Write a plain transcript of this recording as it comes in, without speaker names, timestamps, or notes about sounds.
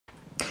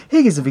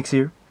Hey guys, Vix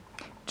here.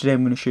 Today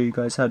I'm going to show you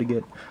guys how to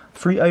get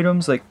free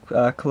items like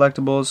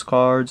collectibles,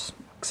 cards,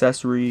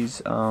 accessories,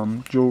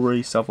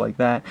 jewelry, stuff like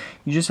that.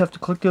 You just have to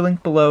click the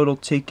link below. It'll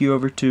take you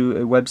over to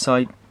a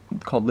website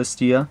called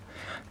Listia.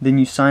 Then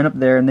you sign up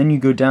there, and then you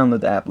go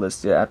download the app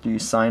Listia after you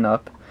sign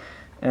up.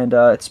 And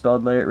it's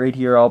spelled right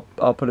here.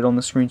 I'll put it on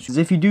the screen.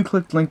 If you do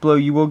click the link below,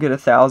 you will get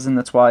 1,000.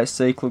 That's why I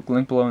say click the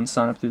link below and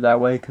sign up through that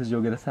way, because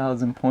you'll get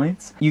 1,000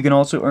 points. You can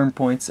also earn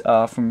points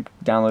from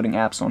downloading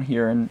apps on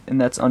here, and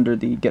that's under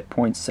the Get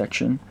Points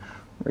section,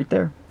 right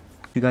there.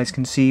 You guys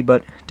can see,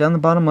 but down the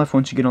bottom left,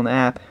 once you get on the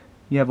app,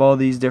 you have all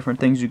these different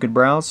things you could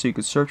browse. So you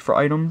could search for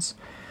items,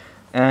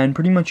 and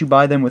pretty much you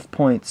buy them with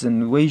points.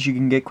 And the ways you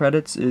can get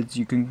credits is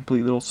you can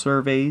complete little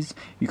surveys.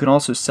 You can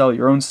also sell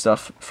your own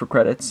stuff for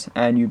credits,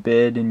 and you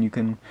bid, and you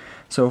can.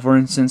 So for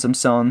instance, I'm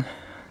selling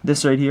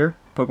this right here,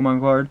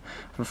 Pokemon card,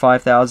 for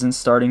 5,000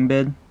 starting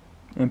bid,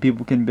 and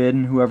people can bid,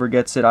 and whoever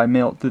gets it, I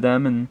mail it to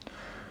them, and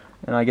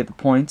I get the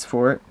points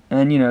for it.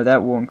 And you know,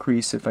 that will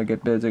increase if I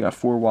get bids. I got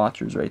 4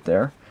 watchers right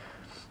there.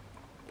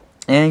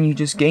 And you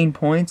just gain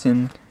points,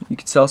 and you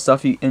can sell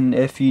stuff. And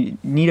if you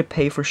need to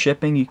pay for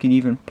shipping, you can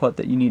even put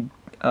that you need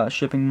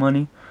shipping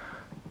money,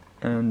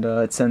 and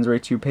it sends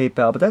right to your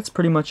PayPal. But that's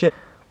pretty much it.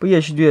 But yeah,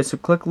 you should do that. So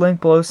click link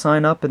below,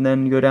 sign up, and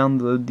then go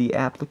download the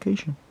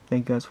application.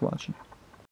 Thank you guys for watching.